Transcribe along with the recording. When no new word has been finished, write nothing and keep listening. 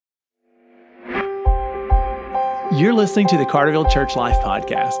You're listening to the Carterville Church Life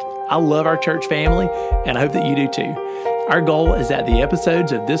Podcast. I love our church family, and I hope that you do too. Our goal is that the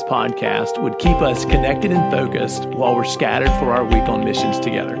episodes of this podcast would keep us connected and focused while we're scattered for our week on missions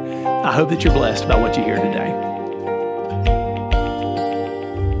together. I hope that you're blessed by what you hear today.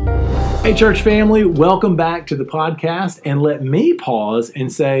 Hey, church family, welcome back to the podcast. And let me pause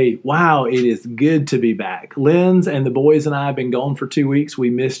and say, wow, it is good to be back. Linz and the boys and I have been gone for 2 weeks.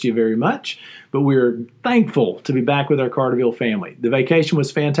 We missed you very much, but we're thankful to be back with our Carterville family. The vacation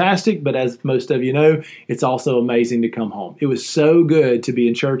was fantastic, but as most of you know, it's also amazing to come home. It was so good to be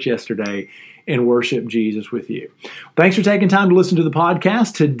in church yesterday and worship Jesus with you. Thanks for taking time to listen to the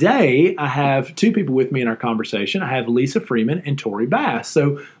podcast. Today, I have two people with me in our conversation. I have Lisa Freeman and Tori Bass.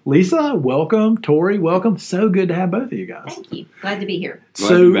 So, Lisa, welcome. Tori, welcome. So good to have both of you guys. Thank you. Glad to be here. Glad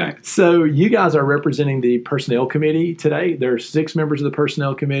to be back. So you guys are representing the Personnel Committee today. There are 6 members of the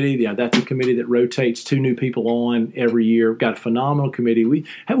Personnel Committee. Yeah, that's a committee that rotates 2 new people on every year. We've got a phenomenal committee. We've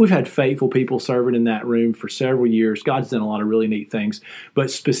had faithful people serving in that room for several years. God's done a lot of really neat things.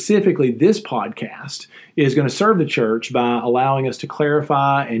 But specifically, this podcast is going to serve the church by allowing us to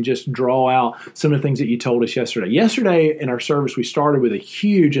clarify and just draw out some of the things that you told us yesterday. Yesterday in our service, we started with a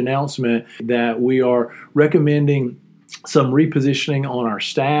huge announcement that we are recommending some repositioning on our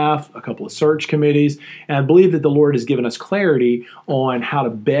staff, a couple of search committees, and I believe that the Lord has given us clarity on how to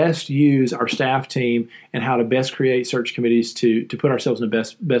best use our staff team and how to best create search committees to put ourselves in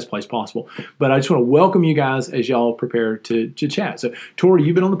the best place possible. But I just want to welcome you guys as y'all prepare to chat. So, Tori,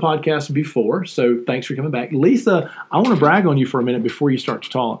 you've been on the podcast before, so thanks for coming back. Lisa, I want to brag on you for a minute before you start to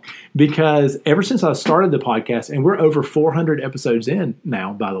talk, because ever since I started the podcast, and we're over 400 episodes in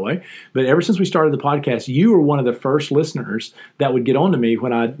now, by the way, but ever since we started the podcast, you were one of the first listeners that would get on to me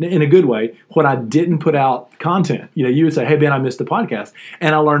when I, in a good way, when I didn't put out content. You know, you would say, hey, Ben, I missed the podcast.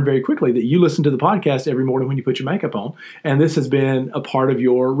 And I learned very quickly that you listen to the podcast every morning when you put your makeup on. And this has been a part of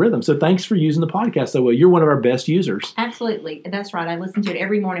your rhythm. So thanks for using the podcast so well. You're one of our best users. Absolutely. That's right. I listen to it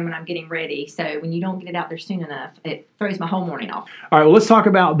every morning when I'm getting ready. So when you don't get it out there soon enough, it throws my whole morning off. All right, well, let's talk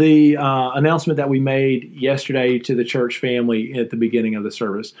about the announcement that we made yesterday to the church family at the beginning of the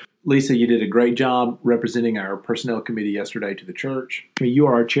service. Lisa, you did a great job representing our personnel committee yesterday to the church. I mean, you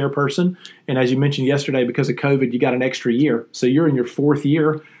are our chairperson, and as you mentioned yesterday, because of COVID, you got an extra year. So you're in your 4th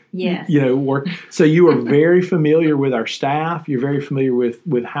year. Yes. Work. So you are very familiar with our staff. You're very familiar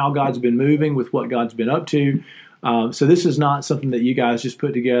with how God's been moving, with what God's been up to. So this is not something that you guys just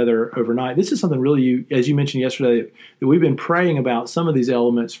put together overnight. This is something really, as you mentioned yesterday, that we've been praying about some of these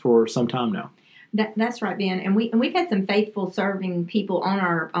elements for some time now. That's right, Ben. And we've had some faithful serving people on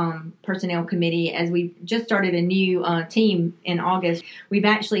our personnel committee as we just started a new team in August. We've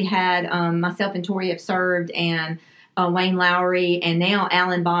actually had myself and Tori have served, and Wayne Lowry, and now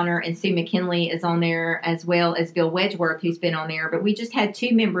Alan Bonner and Sue McKinley is on there, as well as Bill Wedgeworth, who's been on there. But we just had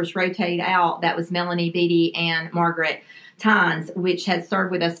 2 members rotate out. That was Melanie Beatty and Margaret Tynes, which had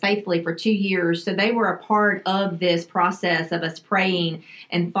served with us faithfully for 2 years. So they were a part of this process of us praying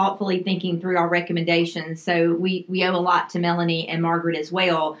and thoughtfully thinking through our recommendations. So we owe a lot to Melanie and Margaret as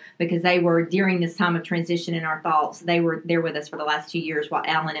well, because they were, during this time of transition in our thoughts, they were there with us for the last 2 years while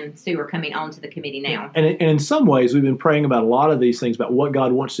Alan and Sue are coming on to the committee now. And in some ways, we've been praying about a lot of these things, about what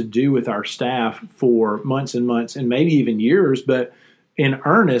God wants to do with our staff for months and months and maybe even years, but in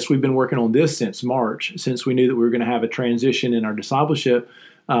earnest, we've been working on this since March, since we knew that we were going to have a transition in our discipleship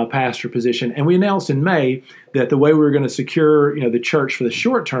pastor position. And we announced in May that the way we were going to secure, the church for the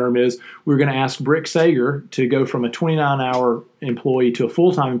short term is we were going to ask Brick Sager to go from a 29-hour employee to a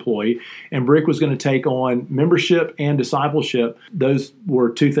full-time employee. And Brick was going to take on membership and discipleship. Those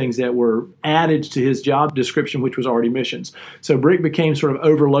were 2 things that were added to his job description, which was already missions. So Brick became sort of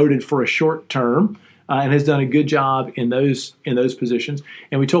overloaded for a short term. And has done a good job in those positions.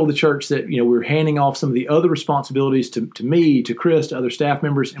 And we told the church that we were handing off some of the other responsibilities to me, to Chris, to other staff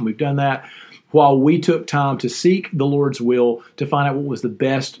members, and we've done that while we took time to seek the Lord's will to find out what was the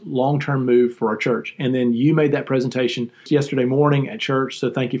best long-term move for our church. And then you made that presentation yesterday morning at church,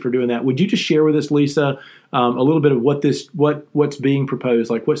 so thank you for doing that. Would you just share with us, Lisa, a little bit of what's being proposed?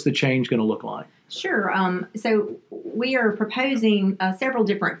 Like, what's the change going to look like? Sure. So we are proposing several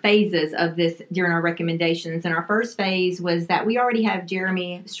different phases of this during our recommendations. And our first phase was that we already have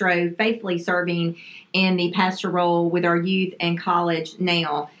Jeremy Strode faithfully serving in the pastor role with our youth and college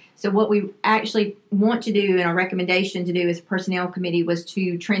now. So what we actually want to do, and our recommendation to do as a personnel committee, was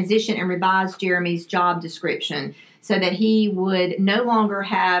to transition and revise Jeremy's job description so that he would no longer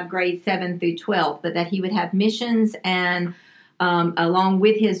have grades 7 through 12, but that he would have missions and along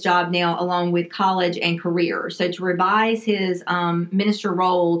with his job now, along with college and career. So to revise his minister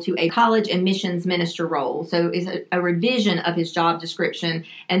role to a college and missions minister role. So it's a revision of his job description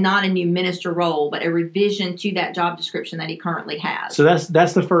and not a new minister role, but a revision to that job description that he currently has. So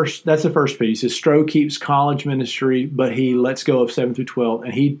that's the first piece. Is Stroh keeps college ministry, but he lets go of 7 through 12,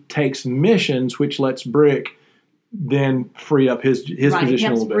 and he takes missions, which lets Brick then free up his position a little bit. It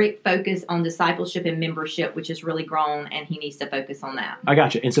helps Brick focus on discipleship and membership, which has really grown, and he needs to focus on that. I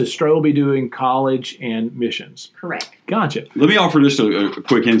gotcha. And so Stroh will be doing college and missions. Correct. Gotcha. Let me offer just a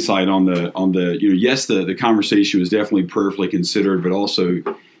quick insight on the yes, the conversation was definitely prayerfully considered, but also,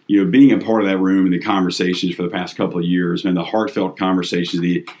 being a part of that room and the conversations for the past couple of years, and the heartfelt conversations,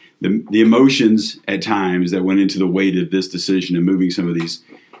 the emotions at times that went into the weight of this decision and moving some of these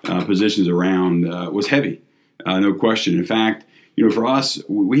positions around was heavy. No question. In fact, for us,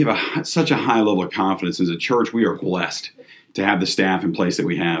 we have such a high level of confidence as a church. We are blessed to have the staff in place that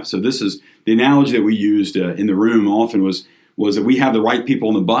we have. So this is the analogy that we used in the room often was that we have the right people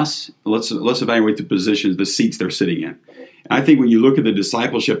on the bus. Let's evaluate the positions, the seats they're sitting in. And I think when you look at the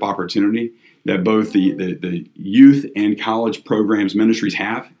discipleship opportunity that both the youth and college programs ministries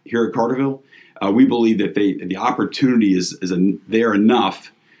have here at Carterville, we believe that the opportunity is there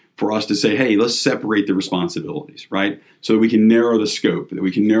enough for us to say, hey, let's separate the responsibilities, right? So that we can narrow the scope, that we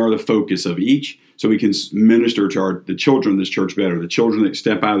can narrow the focus of each, so we can minister to the children of this church better, the children that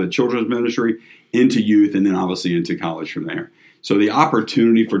step out of the children's ministry into youth and then obviously into college from there. So the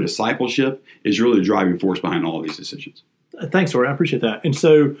opportunity for discipleship is really the driving force behind all of these decisions. Thanks, Tori. I appreciate that. And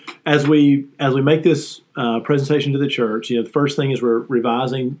so as we make this presentation to the church, the first thing is we're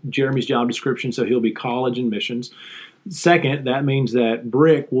revising Jeremy's job description, so he'll be college and missions. Second, that means that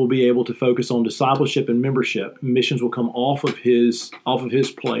Brick will be able to focus on discipleship and membership. Missions will come off of his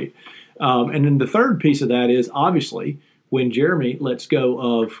plate. And then the third piece of that is, obviously, when Jeremy lets go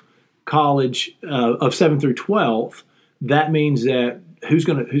of college of 7 through 12, that means that who's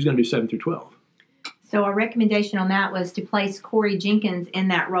going to do 7 through 12? So our recommendation on that was to place Corey Jenkins in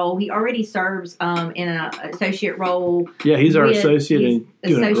that role. He already serves in an associate role. Yeah, he's our associate and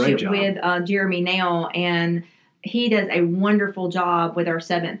doing a great job with Jeremy now, and he does a wonderful job with our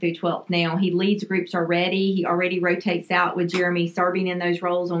 7th through 12th now. He leads groups already. He already rotates out with Jeremy serving in those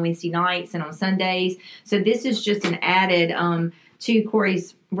roles on Wednesday nights and on Sundays. So this is just an added to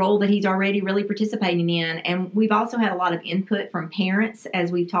Corey's role that he's already really participating in. And we've also had a lot of input from parents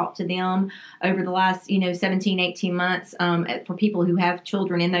as we've talked to them over the last, 17, 18 months for people who have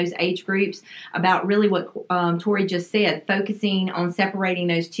children in those age groups about really what Tori just said, focusing on separating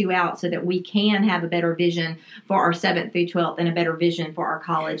those two out so that we can have a better vision for our 7th through 12th and a better vision for our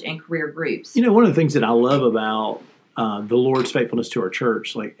college and career groups. One of the things that I love about the Lord's faithfulness to our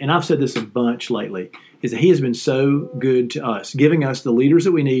church, and I've said this a bunch lately, is that He has been so good to us, giving us the leaders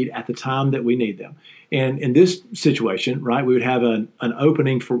that we need at the time that we need them. And in this situation, right, we would have an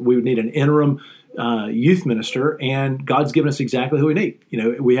opening we would need an interim youth minister, and God's given us exactly who we need.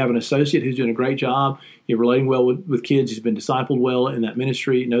 We have an associate who's doing a great job, relating well with kids. He's been discipled well in that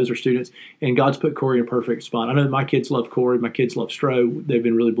ministry, knows our students, and God's put Corey in a perfect spot. I know that my kids love Corey, my kids love Stroh. They've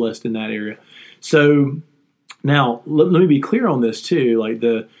been really blessed in that area. So now let me be clear on this too, like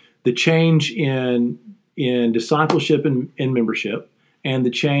the change in discipleship and membership, and the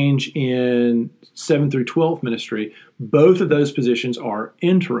change in 7 through 12 ministry, both of those positions are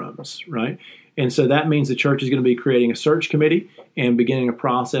interims, right? And so that means the church is going to be creating a search committee and beginning a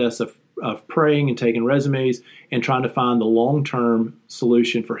process of praying and taking resumes and trying to find the long-term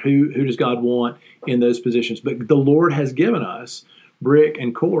solution for who does God want in those positions. But the Lord has given us Brick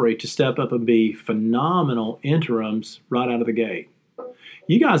and Corey to step up and be phenomenal interims right out of the gate.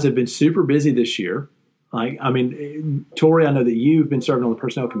 You guys have been super busy this year. Tori, I know that you've been serving on the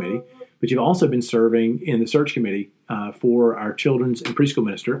personnel committee, but you've also been serving in the search committee for our children's and preschool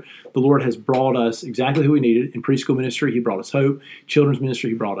minister. The Lord has brought us exactly who we needed. In preschool ministry, He brought us Hope. Children's ministry,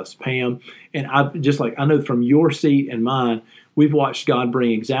 He brought us Pam. And I know from your seat and mine, we've watched God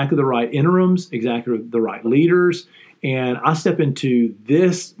bring exactly the right interims, exactly the right leaders. And I step into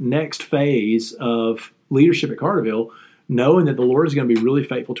this next phase of leadership at Carterville knowing that the Lord is going to be really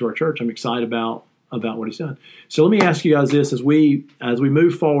faithful to our church. I'm excited about what He's done. So let me ask you guys this: as we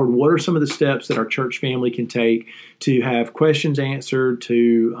move forward, what are some of the steps that our church family can take to have questions answered,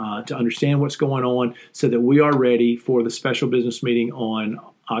 to understand what's going on, so that we are ready for the special business meeting on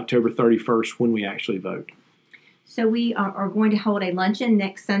October 31st when we actually vote? So we are going to hold a luncheon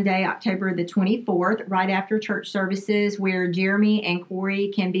next Sunday, October the 24th, right after church services, where Jeremy and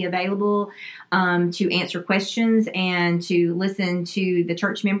Corey can be available to answer questions and to listen to the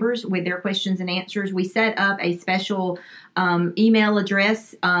church members with their questions and answers. We set up a special email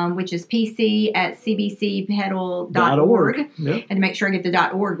address, which is pc@cbcpetal.org. Yep. And to make sure I get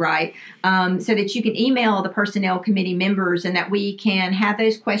the .org right, so that you can email the personnel committee members and that we can have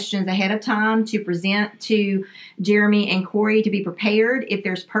those questions ahead of time to present to Jeremy and Corey to be prepared. If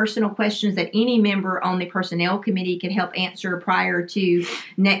there's personal questions that any member on the personnel committee can help answer prior to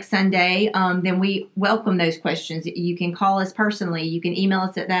next Sunday, then we welcome those questions. You can call us personally. You can email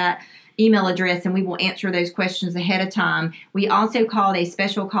us at that email address, and we will answer those questions ahead of time. We also called a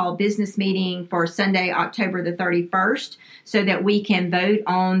special call business meeting for Sunday, October the 31st, so that we can vote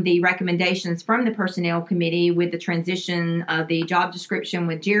on the recommendations from the personnel committee with the transition of the job description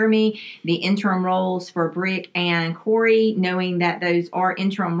with Jeremy, the interim roles for Brick and Corey, knowing that those are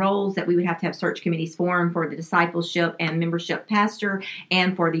interim roles that we would have to have search committees formed for the discipleship and membership pastor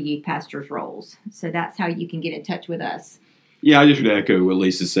and for the youth pastor's roles. So that's how you can get in touch with us. Yeah, I just would echo what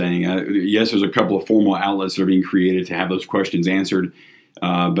Lisa's saying. Yes, there's a couple of formal outlets that are being created to have those questions answered,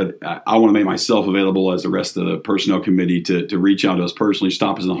 but I want to make myself available as the rest of the personnel committee to reach out to us personally,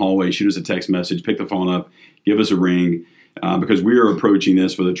 stop us in the hallway, shoot us a text message, pick the phone up, give us a ring, because we are approaching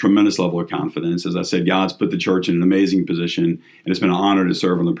this with a tremendous level of confidence. As I said, God's put the church in an amazing position, and it's been an honor to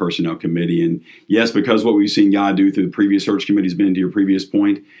serve on the personnel committee. And yes, because what we've seen God do through the previous search committees, been to your previous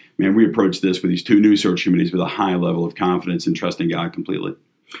point, man, we approach this with these two new search committees with a high level of confidence and trusting God completely.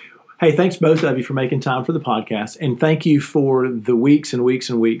 Hey, thanks both of you for making time for the podcast. And thank you for the weeks and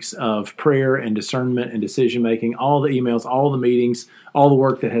weeks and weeks of prayer and discernment and decision-making, all the emails, all the meetings, all the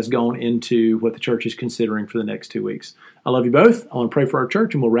work that has gone into what the church is considering for the next 2 weeks. I love you both. I want to pray for our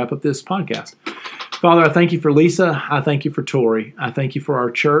church, and we'll wrap up this podcast. Father, I thank you for Lisa. I thank you for Tori. I thank you for our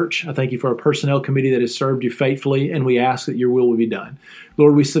church. I thank you for our personnel committee that has served you faithfully, and we ask that your will be done.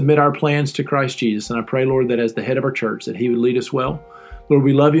 Lord, we submit our plans to Christ Jesus, and I pray, Lord, that as the head of our church, that he would lead us well. Lord,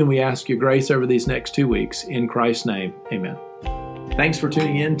 we love you, and we ask your grace over these next 2 weeks. In Christ's name, amen. Thanks for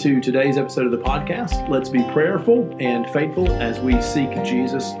tuning in to today's episode of the podcast. Let's be prayerful and faithful as we seek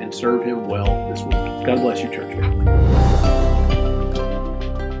Jesus and serve him well this week. God bless you, church family.